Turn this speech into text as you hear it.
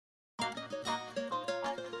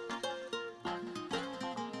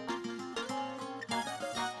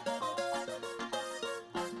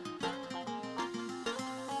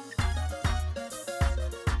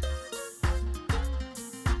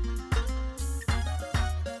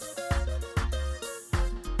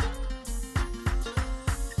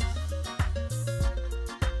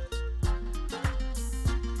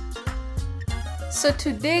So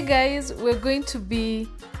today guys, we're going to be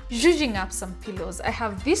zhuzhing up some pillows. I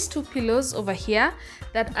have these two pillows over here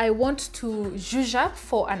that I want to zhuzh up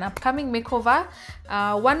for an upcoming makeover.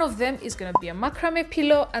 One of them is going to be a macrame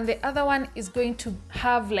pillow and the other one is going to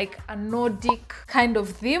have like a Nordic kind of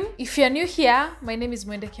theme. If you're new here, my name is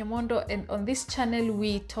Mwende Kimondo and on this channel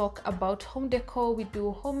we talk about home decor, we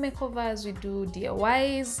do home makeovers, we do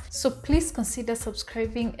DIYs. So please consider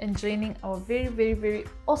subscribing and joining our very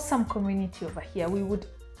awesome community over here. We would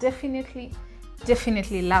definitely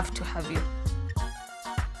love to have you.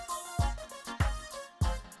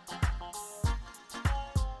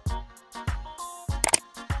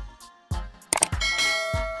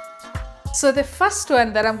 So the first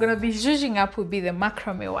one that I'm going to be zhuzhing up will be the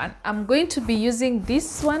macrame one. I'm going to be using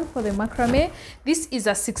this one for the macrame. This is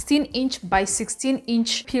a 16-inch by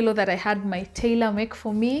 16-inch pillow that I had my tailor make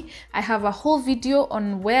for me. I have a whole video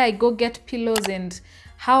on where I go get pillows and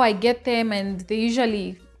how I get them, and they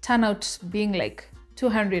usually turn out being like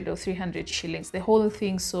 200 or 300 shillings, the whole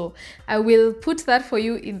thing. So I will put that for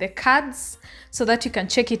you in the cards so that you can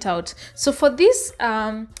check it out. So for this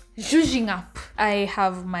zhuzhing up, I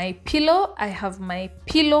have my pillow, I have my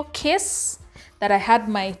pillow case that I had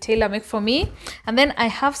my tailor make for me, and then I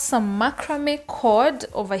have some macrame cord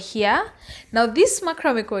over here. Now this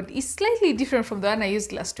macrame cord is slightly different from the one I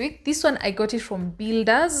used last week. This one I got it from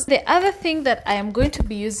Builders. The other thing that I am going to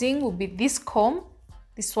be using will be this comb,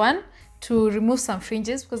 this one, to remove some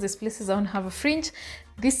fringes because there's places I don't have a fringe,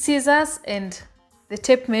 these scissors and the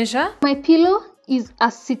tape measure. My pillow is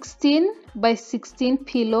a 16 by 16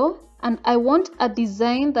 pillow and I want a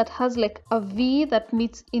design that has like a V that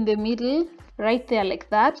meets in the middle right there like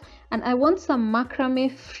that, and I want some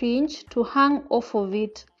macrame fringe to hang off of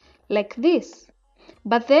it like this.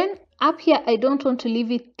 But then up here I don't want to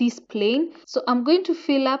leave it this plain, so I'm going to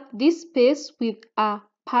fill up this space with a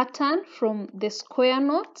pattern from the square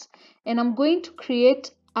knot, and I'm going to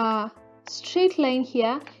create a straight line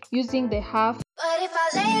here using the half. But if I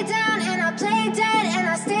lay down and I play dead and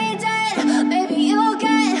I stay dead, maybe you'll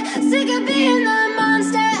get sick of being the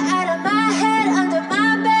monster out of my head, under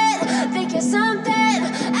my bed, think you're something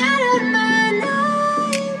out of my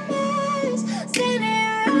nightmares,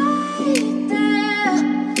 standing right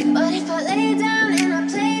there. But if I lay down and I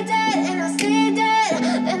play dead and I stay dead,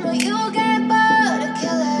 then will you get bored of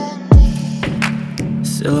killing me?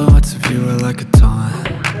 Silhouettes of you are like a taunt.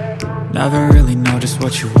 Never really know just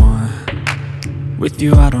what you want. With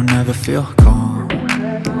you I don't ever feel calm.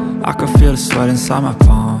 I can feel the sweat inside my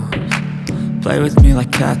palms. Play with me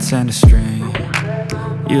like cats and a string.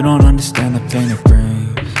 You don't understand the pain it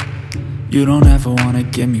brings. You don't ever wanna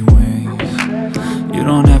give me wings. You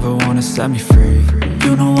don't ever wanna set me free.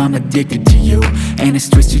 You know I'm addicted to you, and it's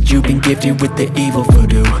twisted, you've been gifted with the evil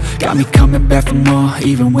voodoo. Got me coming back for more,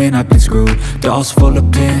 even when I've been screwed. Dolls full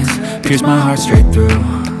of pins, pierce my heart straight through.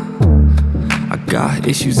 I got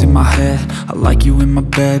issues in my head, I like you in my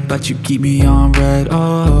bed, but you keep me on red.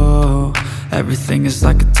 Oh, everything is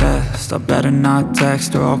like a test, I better not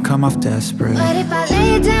text or I'll come off desperate. But if I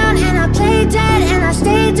lay down and I play dead and I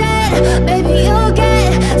stay dead, baby you'll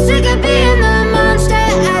get sick of being the monster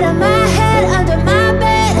out of my head, under my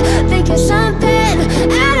bed, think you're something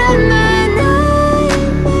out of my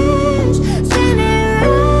nightmares, standing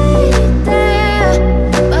right there.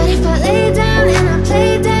 But if I lay down and I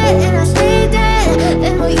play dead and I stay dead,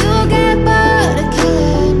 then will you get bored of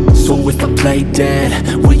killing me? So if I play dead,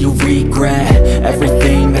 will you regret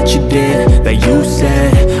everything that you did, that you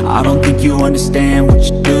said? I don't think you understand what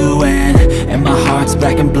you're doing, and my heart's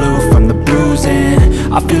black and blue from the bruising.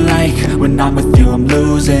 I feel like when I'm with you I'm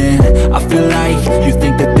losing. I feel like you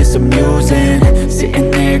think that this amusing,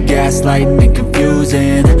 sitting there gaslighting and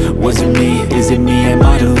confusing. Was it me? Is it me? Am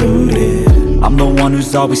I deluded? I'm the one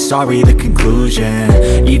who's always sorry, the conclusion,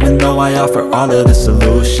 even though I offer all of the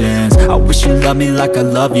solutions. I wish you loved me like I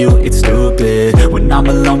love you, it's stupid. When I'm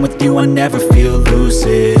alone with you I never feel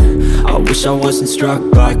lucid. I wish I wasn't struck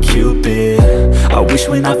by Cupid. I wish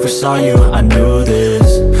when I first saw you I knew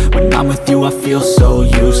this. When I'm with you I feel so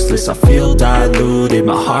useless, I feel diluted,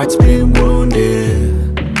 my heart's been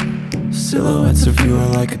wounded. Silhouettes of you are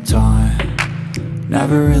like a taunt.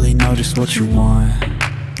 Never really know just what you want.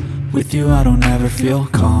 With you I don't ever feel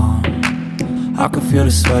calm. I can feel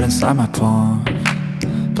the sweat inside my palms.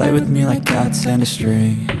 Play with me like cats and a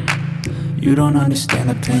string. You don't understand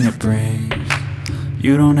the pain it brings.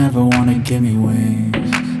 You don't ever wanna give me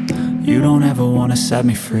wings. You don't ever wanna set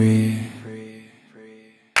me free.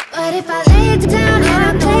 But if I lay down and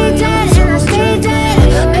I play dead and I stay dead,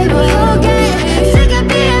 maybe you'll get sick of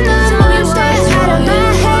being the monster out of my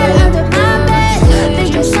head, under my bed,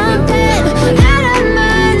 think you're something out of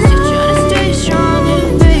my life. Trying to stay strong.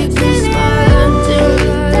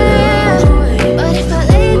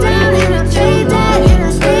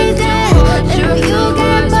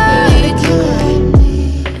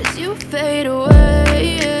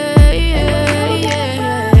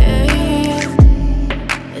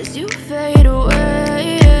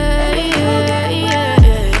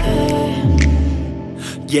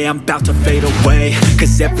 yeah, I'm about to fade away.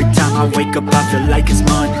 Cause every time I wake up I feel like it's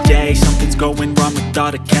Monday. Something's going wrong with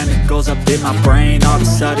all the chemicals up in my brain. All of a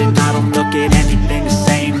sudden I don't look at anything the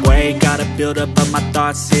same way. Gotta build up of my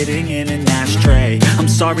thoughts sitting in an ashtray. I'm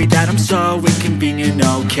sorry that I'm so inconvenient,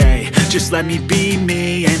 okay. Just let me be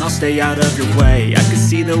me and I'll stay out of your way. I can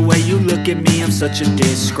see the way you look at me, I'm such a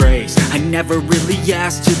disgrace. I never really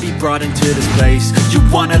asked to be brought into this place. You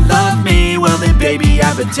wanna love me? Well then baby,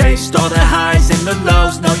 have a taste. All the highs and the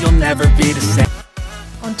lows, no, you'll never be the same.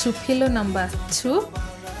 On to pillow number 2.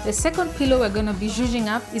 The second pillow we're going to be zhuzhing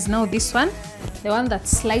up is now this one. The one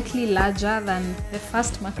that's slightly larger than the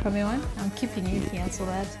first macrame one. I'm keeping it here so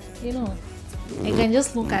that, you know, I can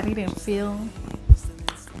just look at it and feel,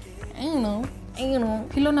 you know.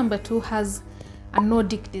 Pillow number 2 has a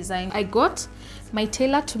Nordic design. I got my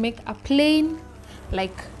tailor to make a plain,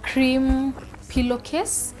 like cream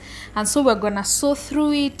pillowcase. And so we're gonna sew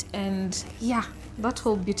through it and yeah, that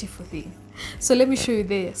whole beautiful thing. So let me show you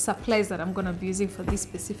the supplies that I'm gonna be using for this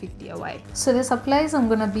specific DIY. So the supplies I'm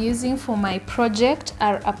gonna be using for my project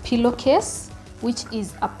are a pillowcase, which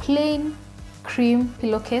is a plain cream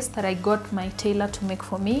pillowcase that I got my tailor to make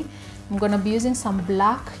for me. I'm gonna be using some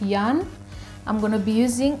black yarn. I'm gonna be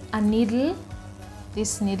using a needle,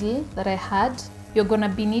 this needle that I had. You're gonna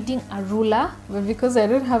be needing a ruler, but because I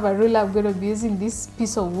don't have a ruler, I'm gonna be using this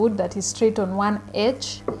piece of wood that is straight on one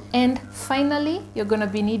edge. And finally, you're gonna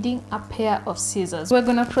be needing a pair of scissors. We're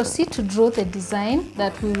gonna proceed to draw the design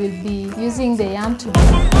that we will be using the yarn to do.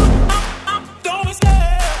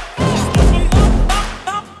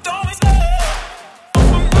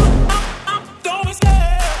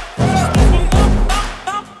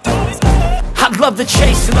 Love the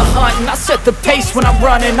chase and the hunt, and I set the pace when I'm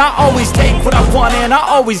running. I always take what I want and I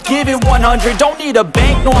always give it 100. Don't need a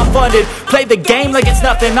bank, no I'm funded. Play the game like it's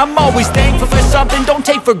nothing. I'm always thankful for something. Don't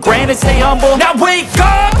take for granted, stay humble. Now wake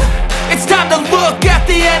up! It's time to look at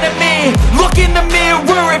the enemy. Look in the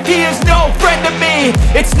mirror if he is no friend to me.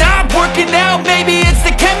 It's not working out, maybe it's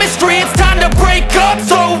the chemistry. It's time to break up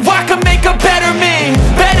so I can make a better me.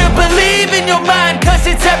 Better believe in your mind, cause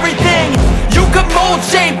it's everything. You can mold,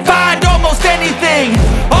 shape, find almost anything.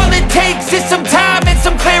 All it takes is some time and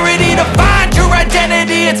some clarity to find your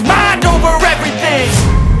identity. It's mind over everything.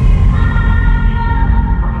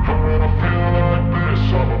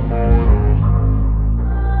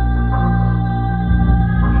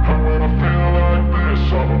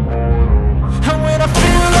 And when I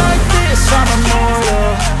feel like this, I'm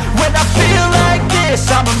immortal. When I feel like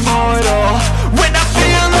this, I'm immortal. When I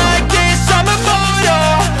feel like this, I'm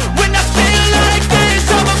immortal. When I feel like this,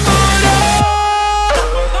 I'm immortal.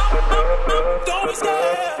 Don't be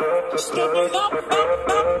scared. Stepping up,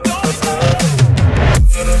 don't be scared.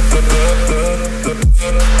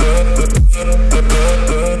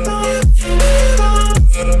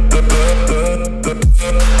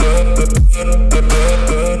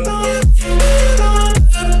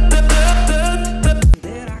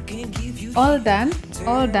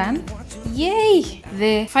 All done. Yay!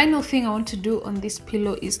 The final thing I want to do on this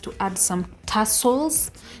pillow is to add some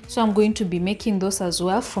tassels. So I'm going to be making those as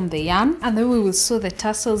well from the yarn, and then we will sew the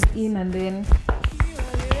tassels in. And then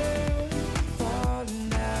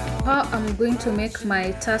how I'm going to make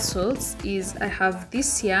my tassels is I have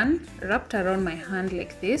this yarn wrapped around my hand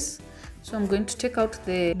like this. So I'm going to take out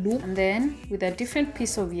the loop, and then with a different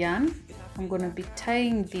piece of yarn I'm going to be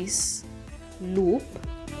tying this loop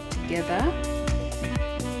together.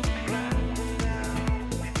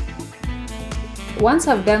 Once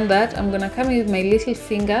I've done that, I'm gonna come in with my little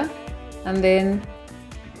finger and then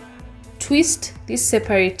twist this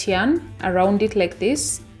separate yarn around it like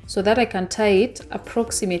this so that I can tie it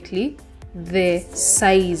approximately the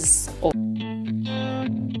size of.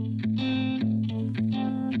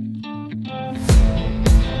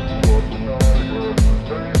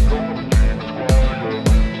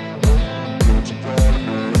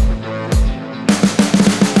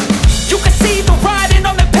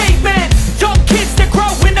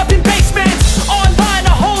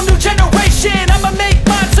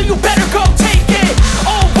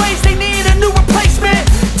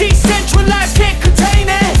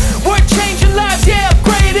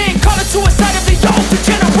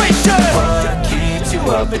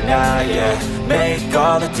 At night, yeah. Make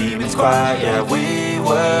all the demons quiet, yeah. We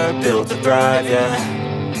were built to thrive, yeah.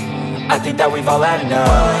 I think that we've all had enough.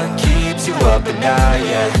 What keeps you up at night,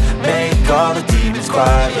 yeah. Make all the demons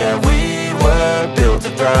quiet, yeah. We were built to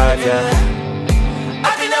thrive, yeah.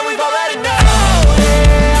 I think that we've all had enough. Oh,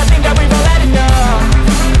 yeah, I think that we've all had enough.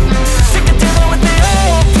 Sick of dealing with the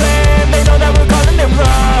old plan. They know that we're calling it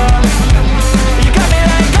wrong. You got me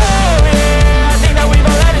like, oh, yeah, I think that we've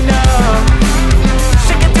all had enough.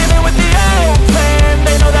 Sick of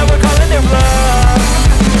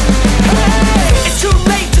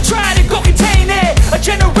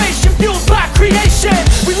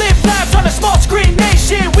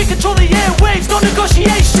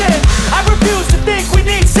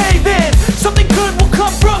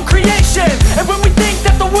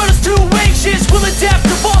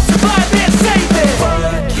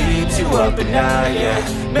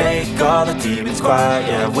demons quiet,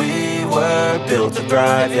 yeah. We were built to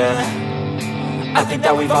thrive, yeah. I think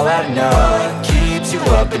that we've all had enough. What keeps you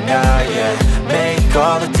up at night, yeah. Make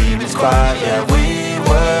all the demons quiet, yeah. We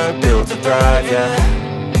were built to thrive, yeah.